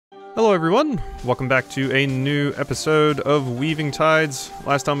Hello everyone, welcome back to a new episode of Weaving Tides.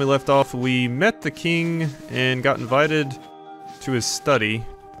 Last time we left off, we met the king and got invited to his study.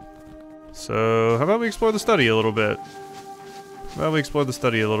 So, how about we explore the study a little bit?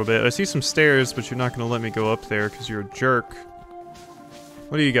 I see some stairs, but you're not going to let me go up there because you're a jerk.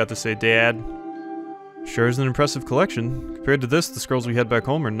 What do you got to say, Dad? Sure is an impressive collection. Compared to this, the scrolls we had back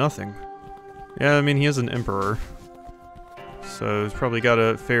home are nothing. Yeah, I mean, he is an emperor. So he's probably got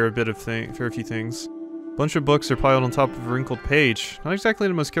a fair few things. Bunch of books are piled on top of a wrinkled page. Not exactly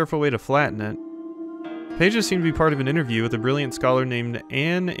the most careful way to flatten it. Pages seem to be part of an interview with a brilliant scholar named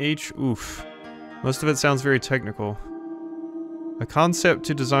Anne H. Oof. Most of it sounds very technical. A concept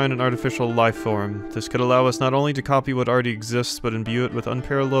to design an artificial life form. This could allow us not only to copy what already exists, but imbue it with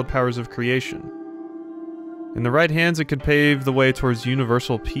unparalleled powers of creation. In the right hands, it could pave the way towards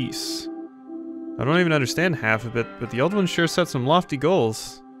universal peace. I don't even understand half of it, but the old one sure set some lofty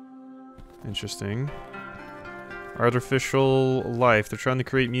goals. Interesting. Artificial life. They're trying to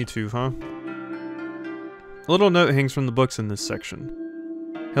create Mewtwo, huh? A little note hangs from the books in this section.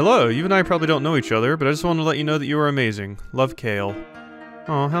 Hello, you and I probably don't know each other, but I just wanted to let you know that you are amazing. Love, Kale.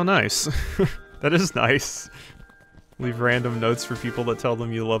 Oh, how nice. That is nice. Leave random notes for people that tell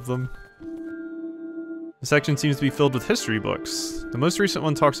them you love them. The section seems to be filled with history books. The most recent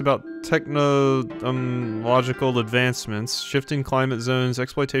one talks about technological advancements, shifting climate zones,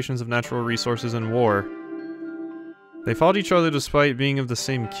 exploitations of natural resources, and war. They fought each other despite being of the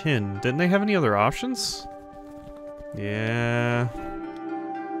same kin. Didn't they have any other options? Yeah.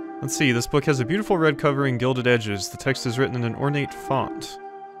 Let's see, this book has a beautiful red cover and gilded edges. The text is written in an ornate font.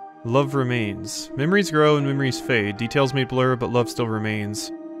 Love remains. Memories grow and memories fade. Details may blur, but love still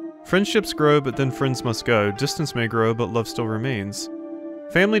remains. Friendships grow, but then friends must go. Distance may grow, but love still remains.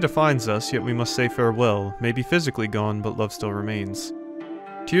 Family defines us, yet we must say farewell. May be physically gone, but love still remains.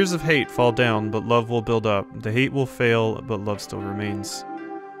 Tears of hate fall down, but love will build up. The hate will fail, but love still remains.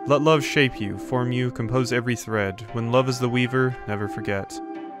 Let love shape you, form you, compose every thread. When love is the weaver, never forget.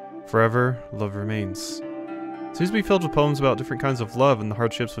 Forever, love remains. It seems to be filled with poems about different kinds of love and the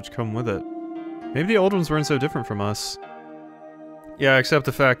hardships which come with it. Maybe the old ones weren't so different from us. Yeah, except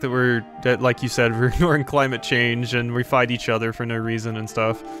the fact that like you said, we're ignoring climate change and we fight each other for no reason and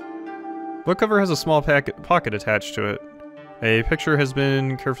stuff. Book cover has a small pocket attached to it. A picture has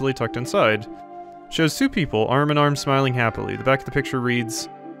been carefully tucked inside. Shows two people, arm in arm, smiling happily. The back of the picture reads,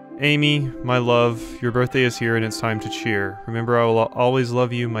 Amy, my love, your birthday is here and it's time to cheer. Remember, I will always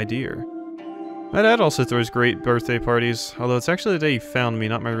love you, my dear. My dad also throws great birthday parties, although it's actually the day he found me,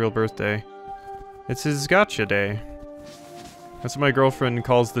 not my real birthday. It's his gotcha day. That's what my girlfriend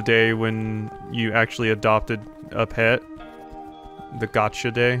calls the day when you actually adopted a pet. The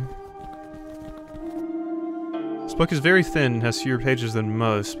gotcha day. This book is very thin and has fewer pages than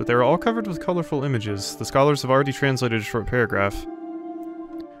most, but they are all covered with colorful images. The scholars have already translated a short paragraph.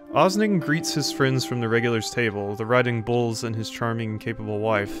 Osning greets his friends from the regulars' table, the riding bulls and his charming and capable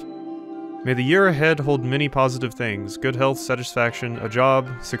wife. May the year ahead hold many positive things. Good health, satisfaction, a job,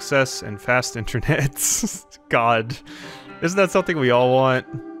 success, and fast internet. God. Isn't that something we all want?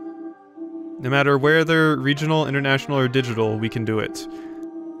 No matter whether regional, international, or digital, we can do it.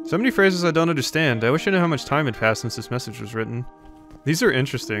 So many phrases I don't understand. I wish I knew how much time had passed since this message was written. These are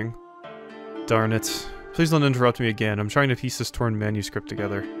interesting. Darn it. Please don't interrupt me again. I'm trying to piece this torn manuscript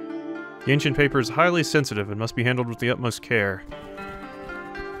together. The ancient paper is highly sensitive and must be handled with the utmost care.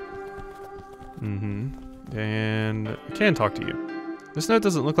 And I can talk to you. This note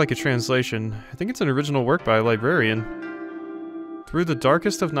doesn't look like a translation. I think it's an original work by a librarian. Through the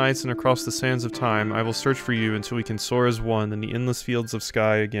darkest of nights and across the sands of time, I will search for you until we can soar as one in the endless fields of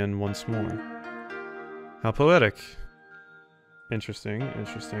sky again once more. How poetic. Interesting,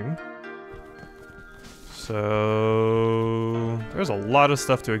 interesting. So there's a lot of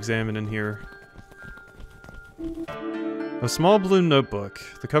stuff to examine in here. A small blue notebook.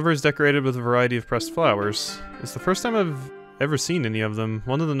 The cover is decorated with a variety of pressed flowers. It's the first time I've ever seen any of them.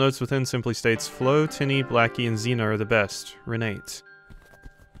 One of the notes within simply states, Flo, Tinny, Blackie, and Xena are the best. Renate.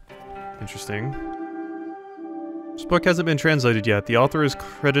 Interesting. This book hasn't been translated yet. The author is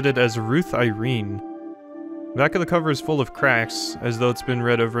credited as Ruth Irene. The back of the cover is full of cracks, as though it's been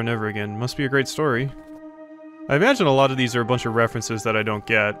read over and over again. Must be a great story. I imagine a lot of these are a bunch of references that I don't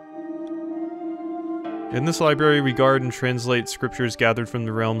get. In this library, we guard and translate scriptures gathered from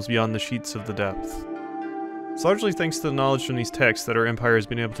the realms beyond the sheets of the depth. It's largely thanks to the knowledge from these texts that our empire has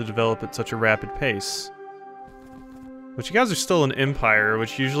been able to develop at such a rapid pace. But you guys are still an empire,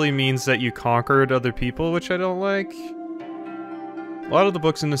 which usually means that you conquered other people, which I don't like. A lot of the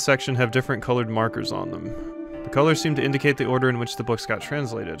books in this section have different colored markers on them. The colors seem to indicate the order in which the books got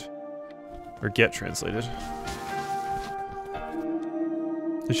translated. Or get translated.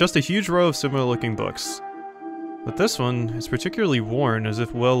 It's just a huge row of similar looking books. But this one is particularly worn, as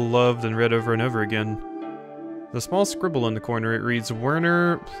if well loved and read over and over again. The small scribble in the corner, it reads,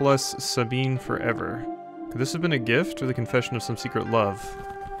 Werner plus Sabine forever. Could this have been a gift or the confession of some secret love?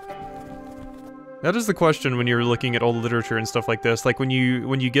 That is the question when you're looking at old literature and stuff like this. Like when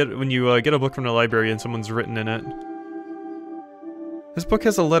you get a book from the library and someone's written in it. This book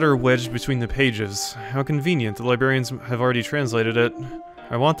has a letter wedged between the pages. How convenient, the librarians have already translated it.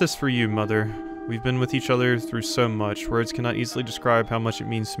 I want this for you, Mother. We've been with each other through so much. Words cannot easily describe how much it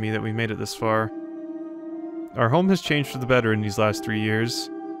means to me that we made it this far. Our home has changed for the better in these last 3 years.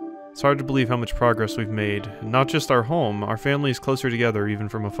 It's hard to believe how much progress we've made. And not just our home, our family is closer together even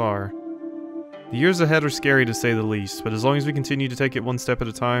from afar. The years ahead are scary to say the least, but as long as we continue to take it one step at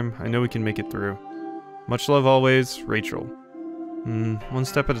a time, I know we can make it through. Much love always, Rachel. One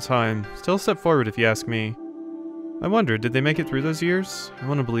step at a time. Still a step forward if you ask me. I wonder, did they make it through those years? I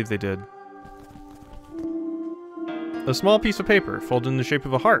want to believe they did. A small piece of paper, folded in the shape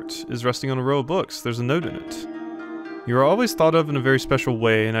of a heart, is resting on a row of books. There's a note in it. You are always thought of in a very special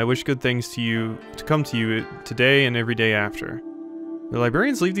way, and I wish good things to come to you today and every day after. Do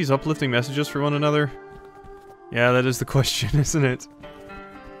librarians leave these uplifting messages for one another? Yeah, that is the question, isn't it?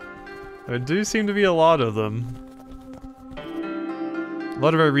 There do seem to be a lot of them. A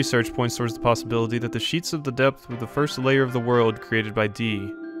lot of our research points towards the possibility that the sheets of the depth were the first layer of the world created by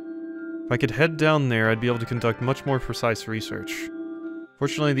D. If I could head down there, I'd be able to conduct much more precise research.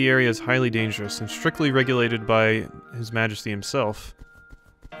 Fortunately, the area is highly dangerous and strictly regulated by His Majesty himself.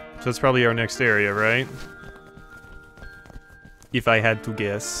 So that's probably our next area, right? If I had to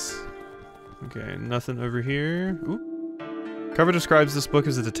guess. Okay, nothing over here. Ooh. Cover describes this book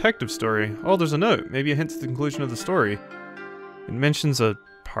as a detective story. Oh, there's a note. Maybe a hint to the conclusion of the story. It mentions a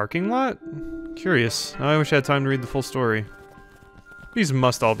parking lot? Curious. Now I wish I had time to read the full story. These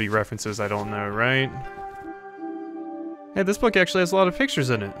must all be references I don't know, right? Hey, this book actually has a lot of pictures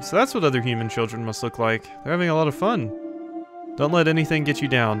in it, so that's what other human children must look like. They're having a lot of fun. Don't let anything get you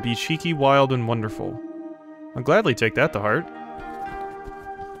down. Be cheeky, wild, and wonderful. I'll gladly take that to heart.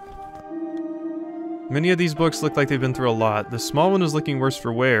 Many of these books look like they've been through a lot. The small one is looking worse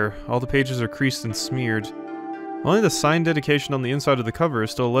for wear. All the pages are creased and smeared. Only the signed dedication on the inside of the cover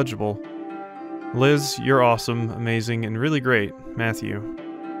is still legible. Liz, you're awesome, amazing, and really great. Matthew.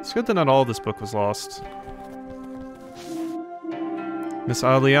 It's good that not all this book was lost. Miss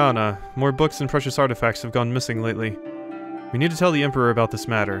Aliana, more books and precious artifacts have gone missing lately. We need to tell the Emperor about this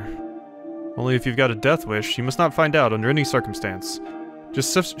matter. Only if you've got a death wish, you must not find out under any circumstance.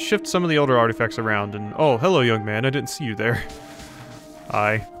 Just shift some of the older artifacts around and... Oh, hello young man, I didn't see you there.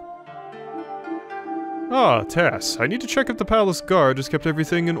 Hi. Ah, Tass, I need to check if the palace guard has kept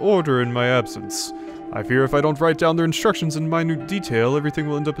everything in order in my absence. I fear if I don't write down their instructions in minute detail, everything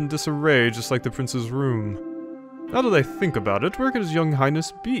will end up in disarray, just like the prince's room. Now that I think about it, where could his young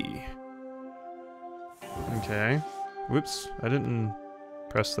highness be? Okay. Whoops, I didn't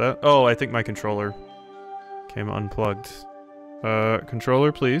press that. Oh, I think my controller came unplugged.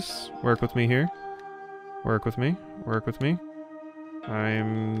 Controller, please. Work with me here. Work with me. Work with me.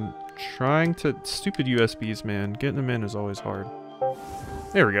 I'm trying to... Stupid USBs, man. Getting them in is always hard.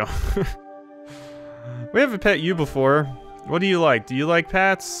 There we go. We haven't pet you before. What do you like? Do you like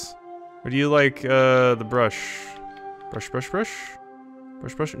pats? Or do you like, the brush? Brush, brush, brush?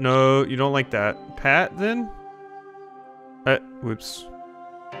 Brush, brush? No, you don't like that. Pat, then? Whoops.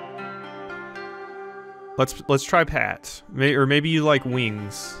 Let's try pat. Or maybe you like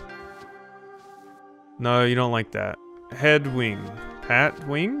wings. No, you don't like that. Head, wing. Pat,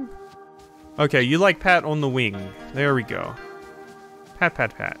 wing? Okay, you like pat on the wing. There we go. Pat,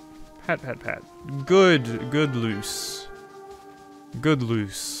 pat, pat. Pat, pat, pat. Good loose. Good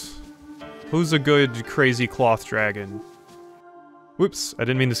loose. Who's a good, crazy cloth dragon? Whoops, I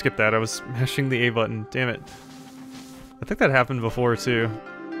didn't mean to skip that. I was mashing the A button. Damn it. I think that happened before, too.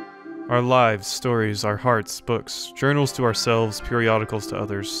 Our lives, stories, our hearts, books, journals to ourselves, periodicals to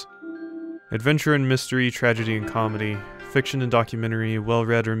others. Adventure and mystery, tragedy and comedy, fiction and documentary,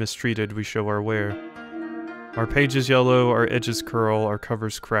 well-read or mistreated, we show our wear. Our pages yellow, our edges curl, our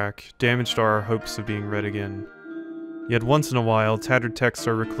covers crack, damaged are our hopes of being read again. Yet once in a while, tattered texts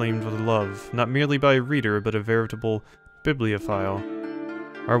are reclaimed with love, not merely by a reader, but a veritable bibliophile.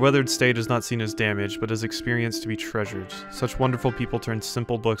 Our weathered state is not seen as damage, but as experience to be treasured. Such wonderful people turn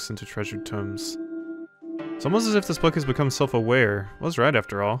simple books into treasured tomes. It's almost as if this book has become self-aware. Was right,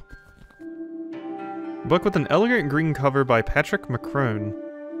 after all. A book with an elegant green cover by Patrick McCrone.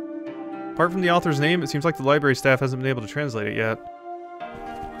 Apart from the author's name, it seems like the library staff hasn't been able to translate it yet.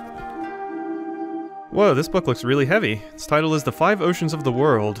 Whoa, this book looks really heavy. Its title is The 5 Oceans of the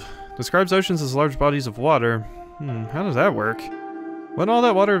World. Describes oceans as large bodies of water. How does that work? Wouldn't all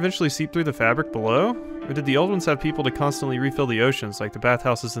that water eventually seep through the fabric below? Or did the old ones have people to constantly refill the oceans, like the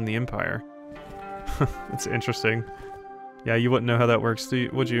bathhouses in the Empire? That's interesting. Yeah, you wouldn't know how that works,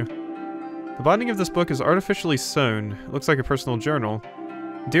 would you? The binding of this book is artificially sewn. It looks like a personal journal.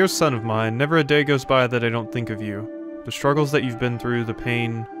 Dear son of mine, never a day goes by that I don't think of you. The struggles that you've been through, the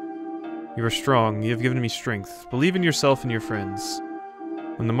pain. You are strong. You have given me strength. Believe in yourself and your friends.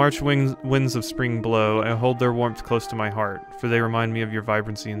 When the March winds of spring blow, I hold their warmth close to my heart, for they remind me of your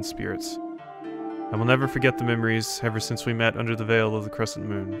vibrancy and spirits. I will never forget the memories ever since we met under the veil of the crescent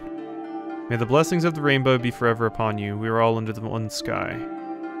moon. May the blessings of the rainbow be forever upon you. We are all under the one sky.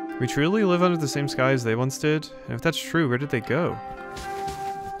 We truly live under the same sky as they once did? And if that's true, where did they go?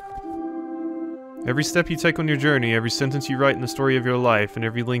 Every step you take on your journey, every sentence you write in the story of your life, and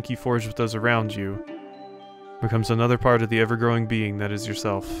every link you forge with those around you becomes another part of the ever-growing being that is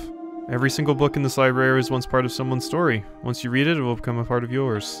yourself. Every single book in this library is once part of someone's story. Once you read it, it will become a part of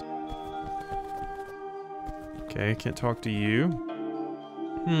yours. Okay, can't talk to you.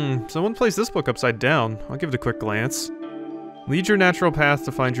 Someone placed this book upside down. I'll give it a quick glance. Lead your natural path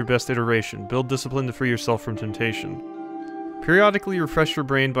to find your best iteration. Build discipline to free yourself from temptation. Periodically refresh your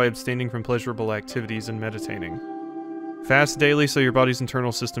brain by abstaining from pleasurable activities and meditating. Fast daily so your body's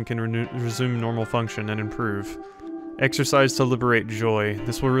internal system can resume normal function and improve. Exercise to liberate joy.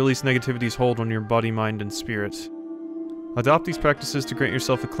 This will release negativity's hold on your body, mind, and spirit. Adopt these practices to grant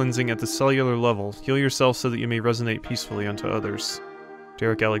yourself a cleansing at the cellular level. Heal yourself so that you may resonate peacefully unto others.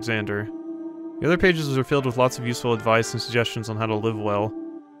 Derek Alexander. The other pages are filled with lots of useful advice and suggestions on how to live well.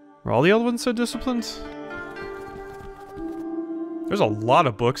 Were all the other ones so disciplined? There's a lot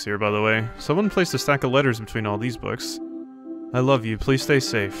of books here, by the way. Someone placed a stack of letters between all these books. I love you. Please stay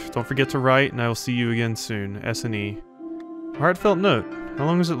safe. Don't forget to write, and I will see you again soon. S&E. A heartfelt note. How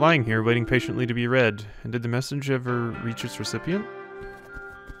long was it lying here, waiting patiently to be read? And did the message ever reach its recipient?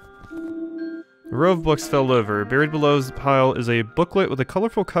 A row of books fell over. Buried below the pile is a booklet with a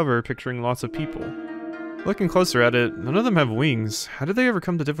colorful cover picturing lots of people. Looking closer at it, none of them have wings. How did they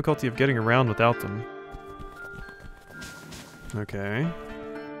overcome the difficulty of getting around without them? Okay.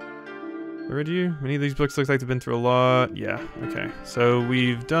 Read you? Many of these books look like they've been through a lot. Yeah, okay. So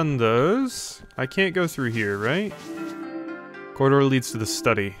we've done those. I can't go through here, right? Corridor leads to the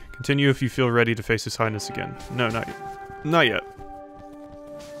study. Continue if you feel ready to face His Highness again. No, not yet. Not yet.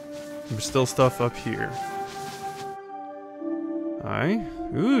 There's still stuff up here. Aye.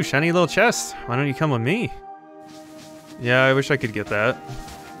 Ooh, shiny little chest. Why don't you come with me? Yeah, I wish I could get that.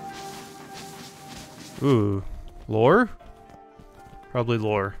 Ooh. Lore? Probably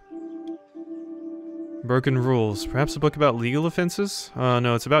lore. Broken rules. Perhaps a book about legal offenses?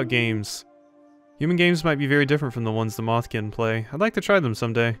 No, it's about games. Human games might be very different from the ones the Mothkin play. I'd like to try them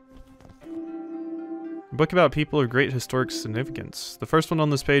someday. A book about people of great historic significance. The first one on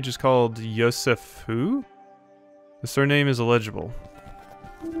this page is called Yosef who? The surname is illegible.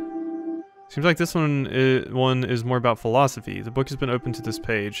 Seems like this one is more about philosophy. The book has been opened to this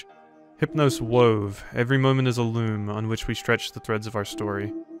page. Hypnos wove. Every moment is a loom on which we stretch the threads of our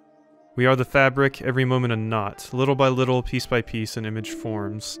story. We are the fabric, every moment a knot. Little by little, piece by piece, an image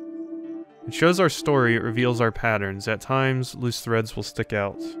forms. It shows our story, it reveals our patterns. At times, loose threads will stick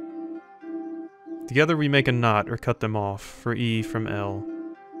out. Together we make a knot, or cut them off, for E from L.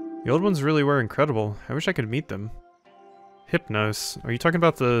 The old ones really were incredible. I wish I could meet them. Hypnos. Are you talking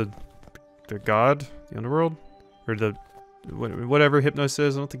about the god? The underworld? Or the... whatever Hypnos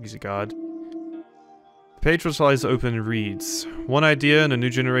is? I don't think he's a god. The page which lies open reads, one idea and a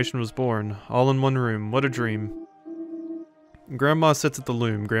new generation was born, all in one room, what a dream. Grandma sits at the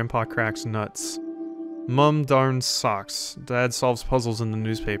loom, Grandpa cracks nuts. Mum darns socks, Dad solves puzzles in the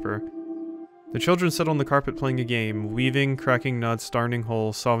newspaper. The children sit on the carpet playing a game, weaving, cracking nuts, darning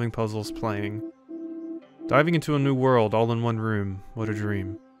holes, solving puzzles, playing. Diving into a new world, all in one room, what a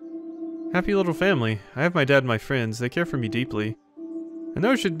dream. Happy little family. I have my dad and my friends, they care for me deeply. I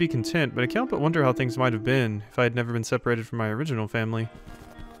know I should be content, but I can't but wonder how things might have been if I had never been separated from my original family.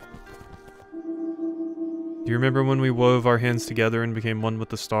 Do you remember when we wove our hands together and became one with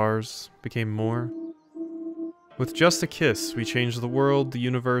the stars? Became more? With just a kiss, we changed the world, the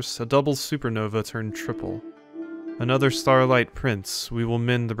universe, a double supernova turned triple. Another starlight prince, we will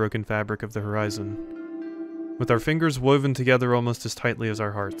mend the broken fabric of the horizon. With our fingers woven together almost as tightly as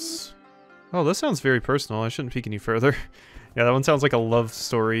our hearts. Oh, this sounds very personal. I shouldn't peek any further. Yeah, that one sounds like a love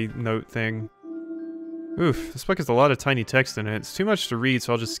story note thing. Oof, this book has a lot of tiny text in it. It's too much to read,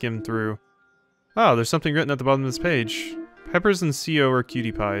 so I'll just skim through. Oh, there's something written at the bottom of this page. Peppers and CO are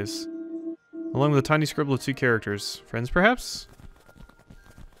cutie pies. along with a tiny scribble of 2 characters. Friends, perhaps?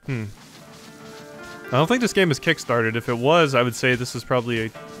 I don't think this game is kickstarted. If it was, I would say this is probably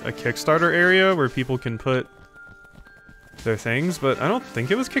a Kickstarter area where people can put their things, but I don't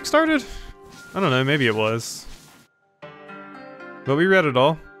think it was kickstarted. I don't know, maybe it was. But we read it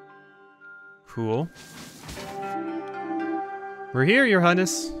all. Cool. We're here, Your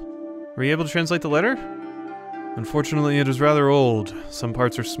Highness. Were you able to translate the letter? Unfortunately, it is rather old. Some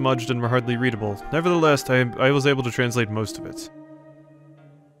parts are smudged and were hardly readable. Nevertheless, I was able to translate most of it.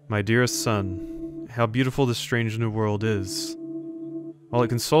 My dearest son, how beautiful this strange new world is. While it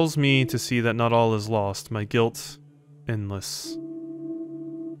consoles me to see that not all is lost, my guilt, endless.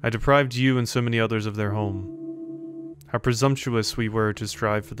 I deprived you and so many others of their home. How presumptuous we were to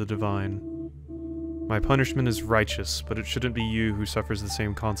strive for the divine. My punishment is righteous, but it shouldn't be you who suffers the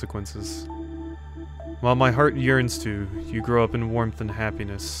same consequences. While my heart yearns to, you grow up in warmth and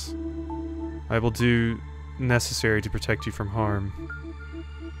happiness. I will do necessary to protect you from harm.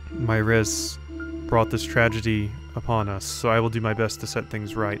 My res brought this tragedy upon us, so I will do my best to set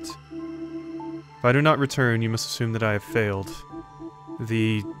things right. If I do not return, you must assume that I have failed.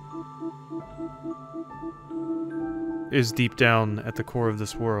 The is deep down at the core of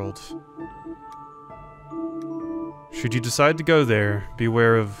this world. Should you decide to go there,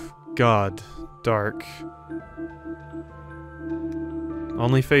 beware of God, dark.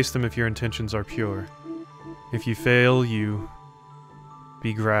 Only face them if your intentions are pure. If you fail, you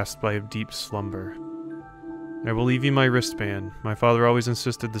be grasped by a deep slumber. I will leave you my wristband. My father always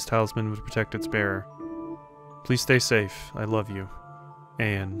insisted this talisman would protect its bearer. Please stay safe. I love you.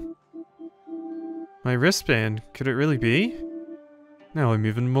 Anne. My wristband? Could it really be? Now I'm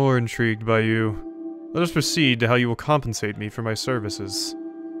even more intrigued by you. Let us proceed to how you will compensate me for my services.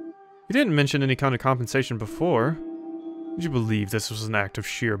 You didn't mention any kind of compensation before. Would you believe this was an act of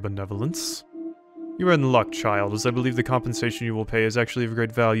sheer benevolence? You are in luck, child, as I believe the compensation you will pay is actually of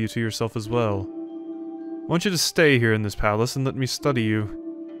great value to yourself as well. I want you to stay here in this palace and let me study you.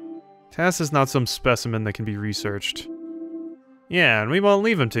 Tass is not some specimen that can be researched. Yeah, and we won't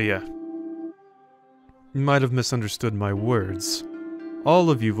leave him to you. You might have misunderstood my words. All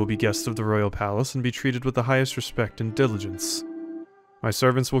of you will be guests of the royal palace and be treated with the highest respect and diligence. My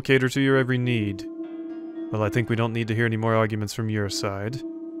servants will cater to your every need. Well, I think we don't need to hear any more arguments from your side.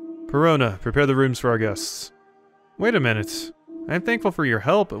 Perona, prepare the rooms for our guests. Wait a minute. I am thankful for your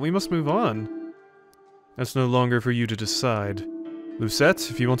help, but we must move on. That's no longer for you to decide.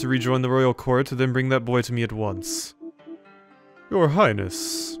 Lucette, if you want to rejoin the royal court, then bring that boy to me at once. Your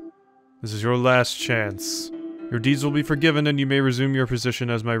Highness, this is your last chance. Your deeds will be forgiven and you may resume your position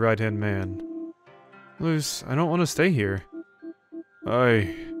as my right-hand man. Luce, I don't want to stay here.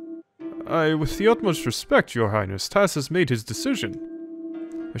 With the utmost respect, Your Highness, Tass has made his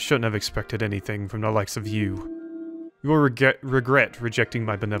decision. I shouldn't have expected anything from the likes of you. You will regret rejecting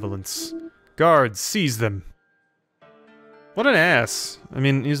my benevolence. Guards, seize them! What an ass! I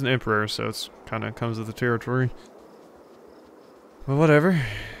mean, he's an emperor, so it's kinda comes with the territory. Well, whatever.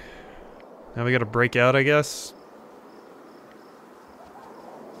 Now we gotta break out, I guess.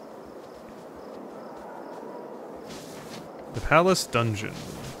 The Palace Dungeon.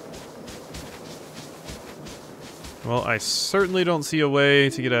 Well, I certainly don't see a way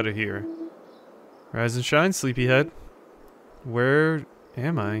to get out of here. Rise and shine, sleepyhead. Where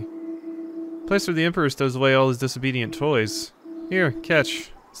am I? Place where the Emperor stows away all his disobedient toys. Here,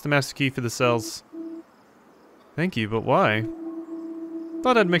 catch. It's the master key for the cells. Thank you, but why?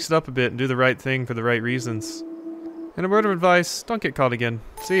 Thought I'd mix it up a bit and do the right thing for the right reasons. And a word of advice, don't get caught again.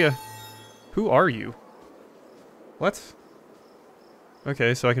 See ya. Who are you? What?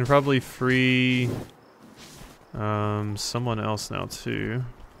 Okay, so I can probably free someone else now too.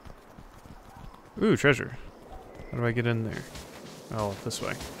 Ooh, treasure. How do I get in there? Oh, this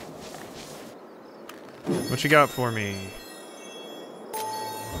way. What you got for me?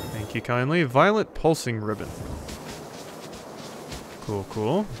 Thank you kindly. Violet pulsing ribbon. Cool,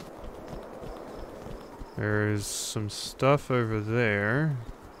 cool. There's some stuff over there.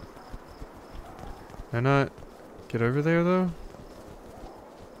 Can I not get over there though?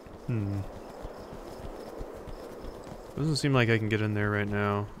 Doesn't seem like I can get in there right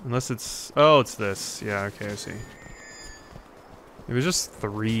now. Unless it's... Oh, it's this. Yeah, okay, I see. It was just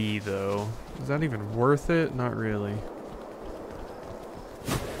 3, though. Is that even worth it? Not really.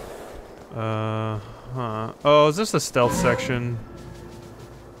 Huh. Oh, is this the stealth section?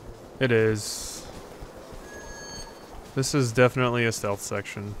 It is. This is definitely a stealth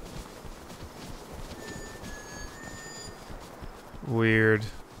section. Weird.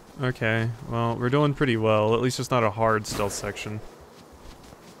 Okay, well, we're doing pretty well. At least it's not a hard stealth section.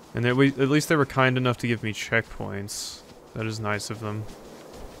 And at least they were kind enough to give me checkpoints. That is nice of them.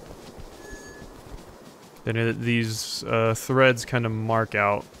 Then these threads kind of mark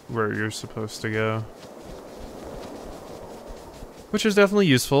out where you're supposed to go. Which is definitely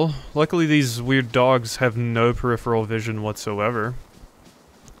useful. Luckily these weird dogs have no peripheral vision whatsoever.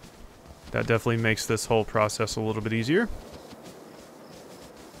 That definitely makes this whole process a little bit easier.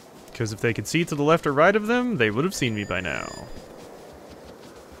 Because if they could see to the left or right of them, they would have seen me by now.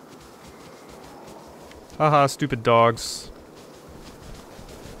 Haha, stupid dogs.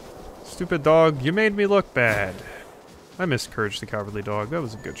 Stupid dog, you made me look bad. I missed Courage the Cowardly Dog. That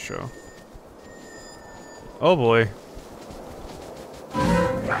was a good show. Oh boy.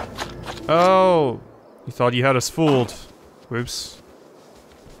 Oh! You thought you had us fooled. Whoops.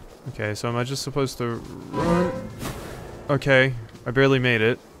 Okay, so am I just supposed to run? Okay, I barely made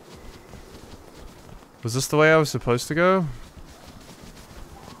it. Was this the way I was supposed to go?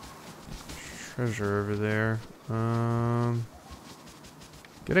 Treasure over there.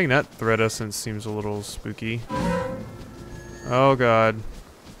 Getting that thread essence seems a little spooky. Oh god.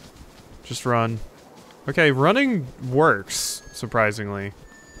 Just run. Okay, running works, surprisingly.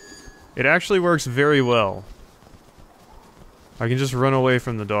 It actually works very well. I can just run away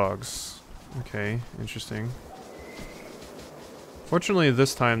from the dogs. Okay, interesting. Fortunately,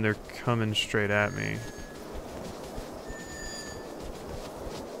 this time they're coming straight at me.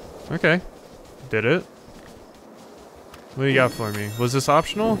 Okay. Did it. What do you got for me? Was this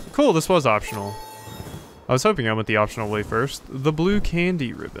optional? Cool, this was optional. I was hoping I went the optional way first. The blue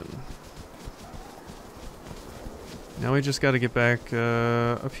candy ribbon. Now we just gotta get back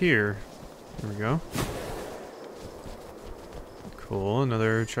up here. There we go. Cool,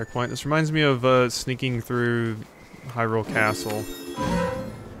 another checkpoint. This reminds me of sneaking through Hyrule Castle.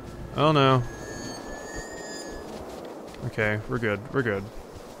 Oh no. Okay, we're good, we're good.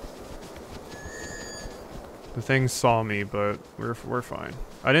 The thing saw me, but we're fine.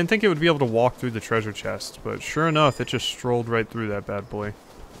 I didn't think it would be able to walk through the treasure chest, but sure enough, it just strolled right through that bad boy.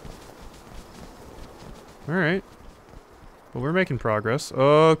 Alright. Well, we're making progress.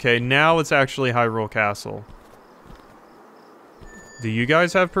 Okay, now it's actually Hyrule Castle. Do you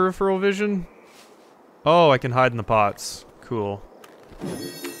guys have peripheral vision? Oh, I can hide in the pots. Cool.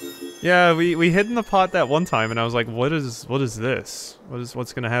 Yeah, we hid in the pot that one time, and I was like, what is this?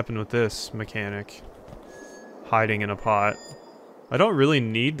 What's gonna happen with this mechanic? Hiding in a pot. I don't really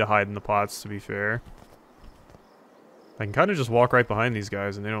need to hide in the pots, to be fair. I can kind of just walk right behind these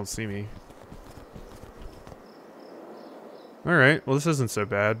guys and they don't see me. Alright, well this isn't so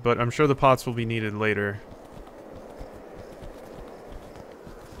bad, but I'm sure the pots will be needed later.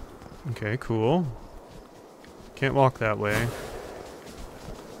 Okay, cool. Can't walk that way.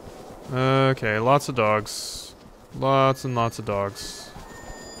 Okay, lots of dogs. Lots and lots of dogs.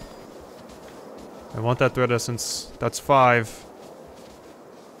 I want that thread essence. That's 5.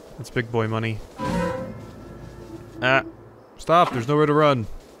 That's big boy money. Ah. Stop, there's nowhere to run.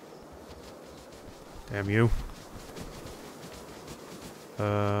 Damn you.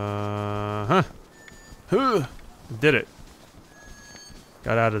 Huh. Did it.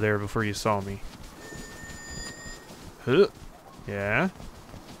 Got out of there before you saw me. Yeah.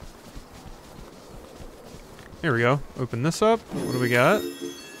 Here we go. Open this up. What do we got?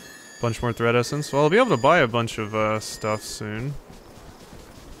 Bunch more thread essence. Well, I'll be able to buy a bunch of stuff soon.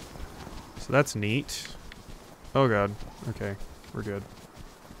 So that's neat. Oh god. Okay. We're good.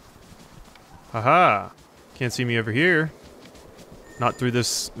 Haha! Can't see me over here. Not through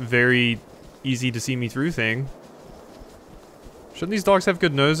this very easy to see me through thing. Shouldn't these dogs have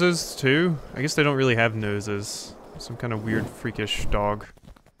good noses, too? I guess they don't really have noses. Some kind of weird, freakish dog.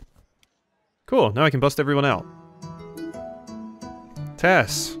 Cool, now I can bust everyone out.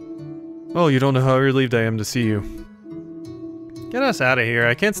 Tass. Oh, you don't know how relieved I am to see you. Get us out of here.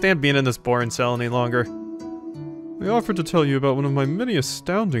 I can't stand being in this boring cell any longer. I offered to tell you about one of my many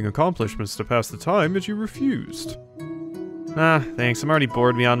astounding accomplishments to pass the time, but you refused. Ah, thanks. I'm already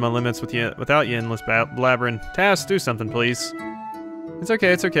bored beyond my limits without you endless blabbering. Tass, do something, please. It's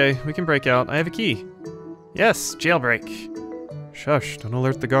okay, it's okay. We can break out. I have a key. Yes, jailbreak. Shush, don't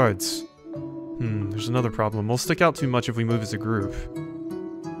alert the guards. There's another problem. We'll stick out too much if we move as a group.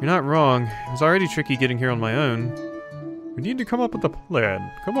 You're not wrong. It was already tricky getting here on my own. We need to come up with a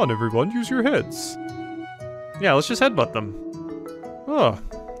plan. Come on, everyone, use your heads. Yeah, let's just headbutt them. Ah,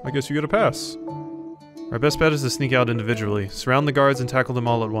 I guess you get a pass. Our best bet is to sneak out individually, surround the guards and tackle them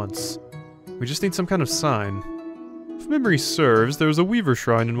all at once. We just need some kind of sign. If memory serves, there is a weaver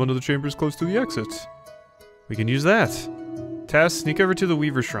shrine in one of the chambers close to the exit. We can use that. Tass, sneak over to the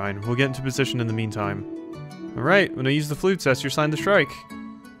weaver shrine. We'll get into position in the meantime. Alright, when I use the flute cess, you're signed to strike.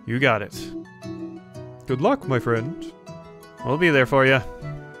 You got it. Good luck, my friend. We'll be there for you.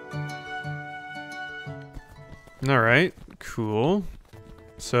 Alright, cool.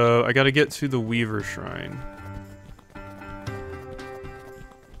 So, I gotta get to the Weaver Shrine.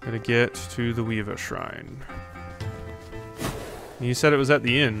 Gotta get to the Weaver Shrine. You said it was at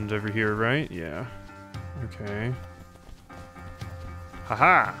the end over here, right? Yeah. Okay.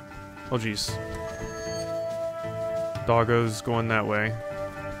 Haha! Oh, jeez. Doggo's going that way.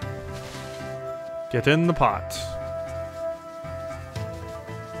 Get in the pot.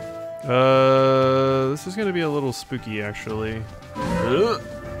 This is gonna be a little spooky, actually. Ugh.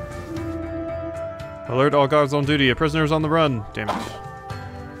 Alert all guards on duty. A prisoner is on the run. Damn it.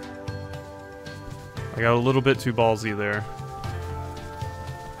 I got a little bit too ballsy there.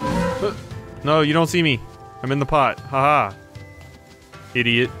 No, you don't see me. I'm in the pot. Haha.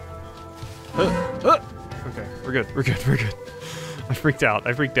 Idiot. Okay, we're good. We're good. We're good. I freaked out,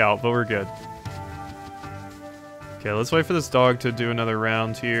 but we're good. Okay, let's wait for this dog to do another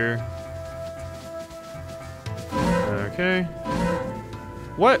round here. Okay.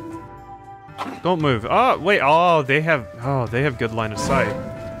 What? Don't move. Oh, wait. Oh, they have good line of sight.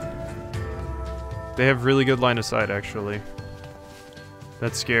 They have really good line of sight, actually.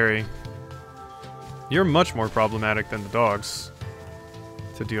 That's scary. You're much more problematic than the dogs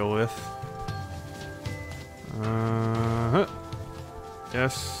to deal with.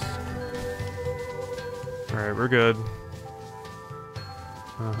 Yes. Alright, we're good.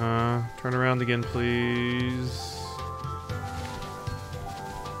 Turn around again, please.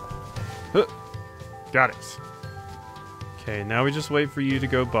 Got it. Okay, now we just wait for you to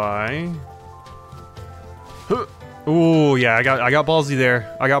go by. Ooh, yeah, I got ballsy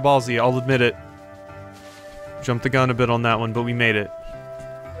there. I got ballsy, I'll admit it. Jumped the gun a bit on that one, but we made it.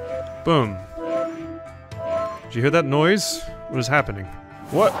 Boom. Did you hear that noise? What is happening?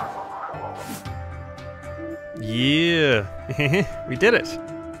 What? Yeah. We did it.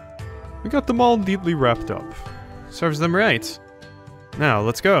 We got them all neatly wrapped up. Serves them right. Now,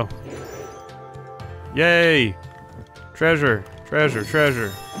 let's go. Yay! Treasure, treasure,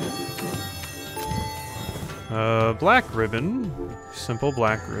 treasure. Black ribbon. Simple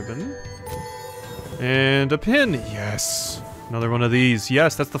black ribbon. And a pin. Yes. Another one of these.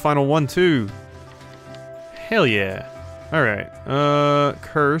 Yes, that's the final one too. Hell yeah. Alright.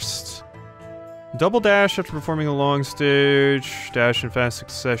 Cursed. Double dash after performing a long stage. Dash in fast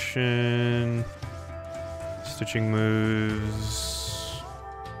succession. Stitching moves.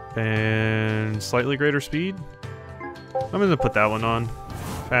 And slightly greater speed. I'm gonna put that one on.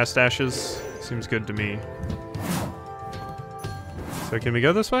 Fast dashes. Seems good to me. So can we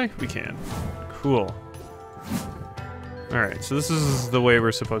go this way? We can. Cool. Alright, so this is the way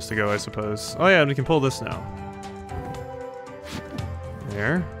we're supposed to go, I suppose. Oh yeah, and we can pull this now.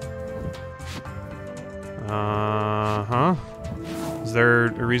 There. Uh-huh. Is there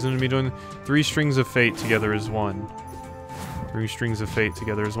a reason to be doing... 3 strings of fate together is 1. 3 strings of fate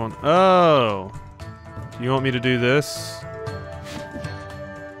together is 1. Oh! You want me to do this?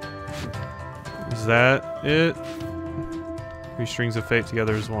 Is that it? 3 strings of fate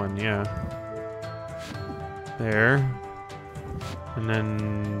together is 1, yeah. There. And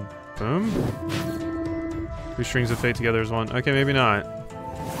then... boom. 3 strings of fate together is 1. Okay, maybe not.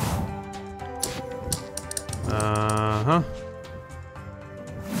 Uh-huh.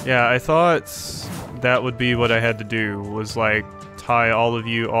 Yeah, I thought that would be what I had to do, was like tie all of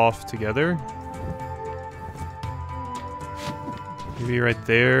you off together. Maybe right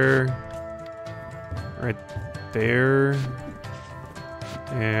there. Right there.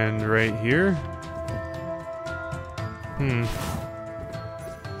 And right here.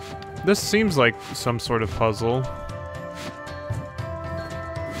 This seems like some sort of puzzle.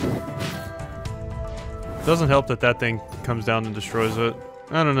 Doesn't help that that thing comes down and destroys it.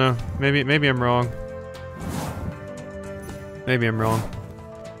 I don't know. Maybe I'm wrong. Maybe I'm wrong.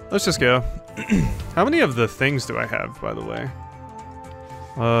 Let's just go. How many of the things do I have, by the way?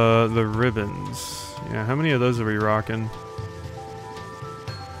 The ribbons. Yeah, how many of those are we rocking?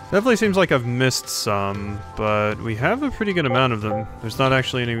 Definitely seems like I've missed some, but we have a pretty good amount of them. There's not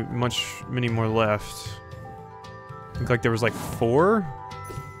actually many more left. I think like there was like 4?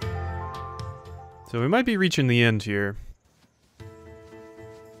 So we might be reaching the end here.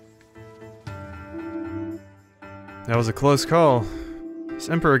 That was a close call. This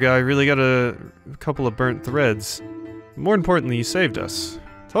Emperor guy really got a couple of burnt threads. More importantly, you saved us.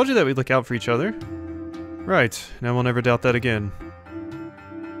 Told you that we'd look out for each other. Right, now we'll never doubt that again.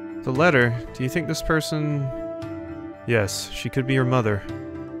 The letter, do you think this person... Yes, she could be your mother.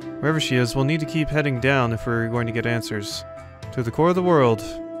 Wherever she is, we'll need to keep heading down if we're going to get answers. To the core of the world,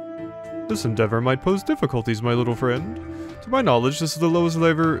 This endeavor might pose difficulties, my little friend. To my knowledge, this is the lowest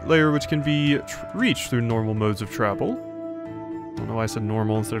layer which can be reached through normal modes of travel. I don't know why I said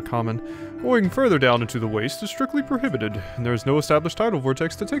normal instead of common. Going further down into the waste is strictly prohibited, and there is no established tidal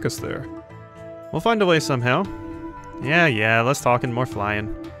vortex to take us there. We'll find a way somehow. Yeah, less talking, more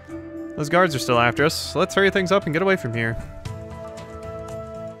flying. Those guards are still after us, so let's hurry things up and get away from here.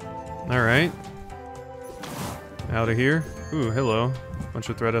 Alright. Out of here. Ooh, hello. Bunch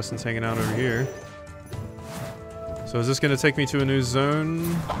of thread essence hanging out over here. So is this gonna take me to a new zone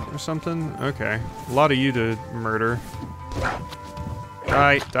or something? Okay. A lot of you to murder.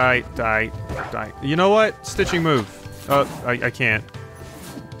 Die. You know what? Stitching move. I can't.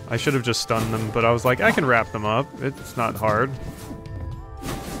 I should have just stunned them, but I was like, I can wrap them up. It's not hard.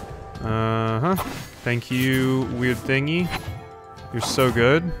 Thank you, weird thingy. You're so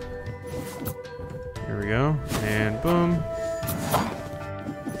good. Here we go. And boom.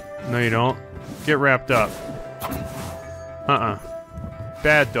 No, you don't. Get wrapped up.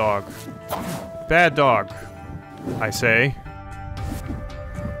 Bad dog. Bad dog, I say.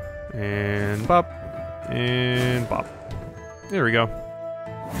 And bop. And bop. There we go.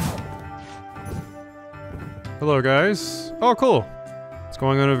 Hello, guys. Oh, cool. What's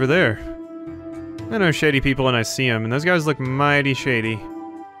going on over there? I know shady people and I see them, and those guys look mighty shady.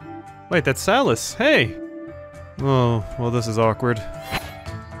 Wait, that's Salus. Hey! Oh, well, this is awkward.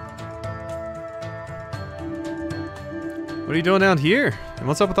 What are you doing out here? And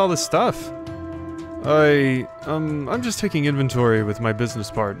what's up with all this stuff? I'm just taking inventory with my business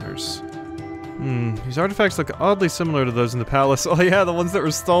partners. These artifacts look oddly similar to those in the palace. Oh yeah, the ones that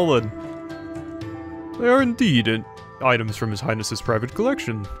were stolen. They are indeed items from His Highness's private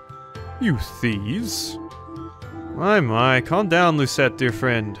collection. You thieves. My, calm down, Lucette, dear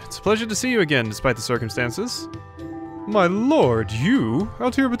friend. It's a pleasure to see you again, despite the circumstances. My lord, you?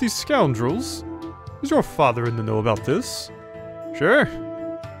 Out here with these scoundrels? Is your father in the know about this? Sure.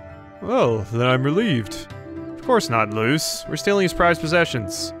 Well, then I'm relieved. Of course not, Luce. We're stealing his prized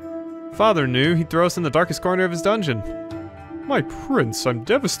possessions. Father knew he'd throw us in the darkest corner of his dungeon. My prince, I'm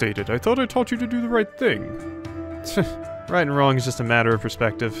devastated. I thought I taught you to do the right thing. Right and wrong is just a matter of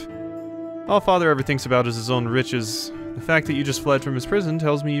perspective. All Father ever thinks about is his own riches. The fact that you just fled from his prison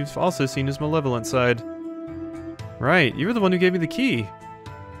tells me you've also seen his malevolent side. Right, you were the one who gave me the key.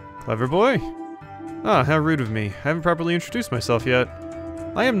 Clever boy. Ah, how rude of me. I haven't properly introduced myself yet.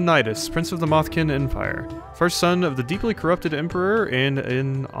 I am Nidus, Prince of the Mothkin Empire, first son of the deeply corrupted Emperor and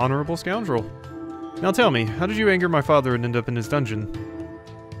an honorable scoundrel. Now tell me, how did you anger my father and end up in his dungeon?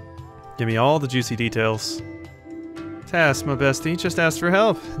 Give me all the juicy details. Tass, my bestie, just asked for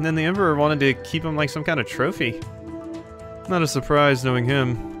help, and then the Emperor wanted to keep him like some kind of trophy. Not a surprise knowing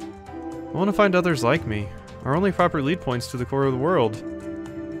him. I want to find others like me. Our only proper lead points to the core of the world.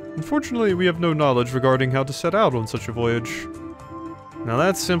 Unfortunately, we have no knowledge regarding how to set out on such a voyage. Now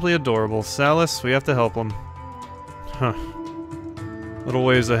that's simply adorable. Salus, we have to help him. Huh. Little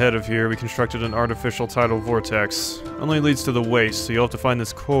ways ahead of here, we constructed an artificial tidal vortex. Only leads to the waste, so you'll have to find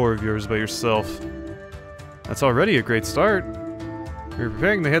this core of yours by yourself. That's already a great start. We're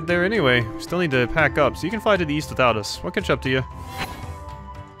preparing to head there anyway. We still need to pack up, so you can fly to the east without us. We'll catch up to you.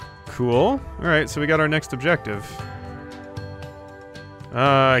 Cool. Alright, so we got our next objective.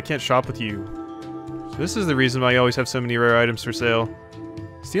 I can't shop with you. So this is the reason why you always have so many rare items for sale.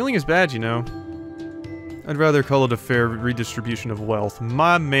 Stealing is bad, you know. I'd rather call it a fair redistribution of wealth.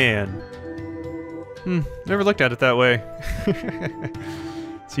 My man. Never looked at it that way.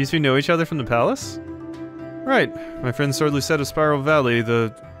 Seems we know each other from the palace? Right. My friend Sir Lucette of Spiral Valley,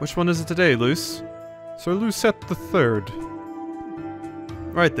 which one is it today, Luce? Sir Lucette the Third.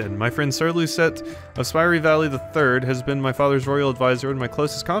 Right then, my friend Sir Lucette of Spiral Valley the Third has been my father's royal advisor and my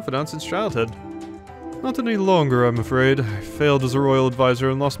closest confidant since childhood. Not any longer, I'm afraid. I failed as a royal advisor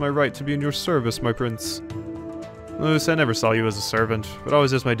and lost my right to be in your service, my prince. Luce, I never saw you as a servant, but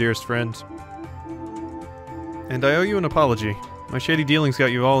always as my dearest friend. And I owe you an apology. My shady dealings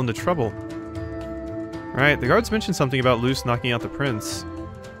got you all into trouble. Right, the guards mentioned something about Luce knocking out the prince.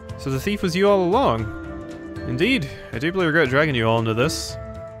 So the thief was you all along. Indeed, I deeply regret dragging you all into this.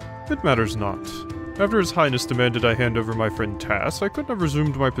 It matters not. After His Highness demanded I hand over my friend Tass, I couldn't have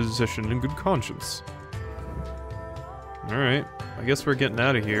resumed my position in good conscience. Alright, I guess we're getting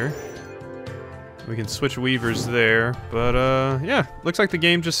out of here. We can switch weavers there, but yeah, looks like the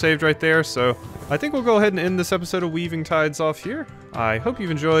game just saved right there, so I think we'll go ahead and end this episode of Weaving Tides off here. I hope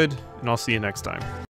you've enjoyed, and I'll see you next time.